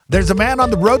There's a man on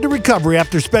the road to recovery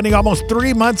after spending almost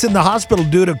 3 months in the hospital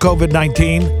due to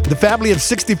COVID-19. The family of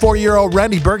 64-year-old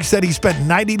Randy Burke said he spent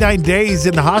 99 days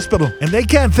in the hospital, and they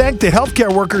can't thank the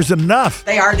healthcare workers enough.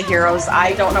 They are the heroes.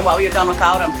 I don't know what we would have done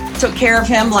without them. Took care of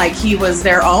him like he was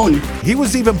their own. He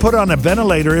was even put on a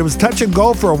ventilator. It was touch and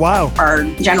go for a while. Our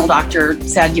general doctor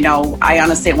said, I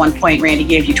honestly at one point, Randy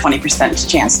gave you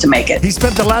 20% chance to make it. He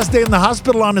spent the last day in the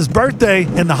hospital on his birthday,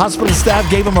 and the hospital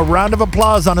staff gave him a round of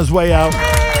applause on his way out.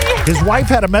 His wife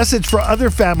had a message for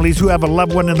other families who have a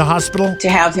loved one in the hospital. To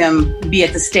have him be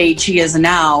at the stage he is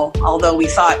now, although we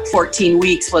thought 14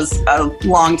 weeks was a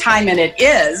long time, and it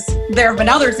is, there have been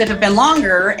others that have been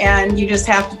longer, and you just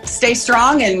have to stay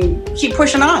strong and keep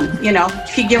pushing on,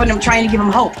 keep trying to give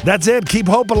him hope. That's it. Keep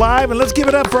hope alive, and let's give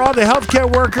it up for all the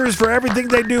healthcare workers for everything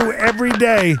they do every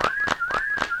day.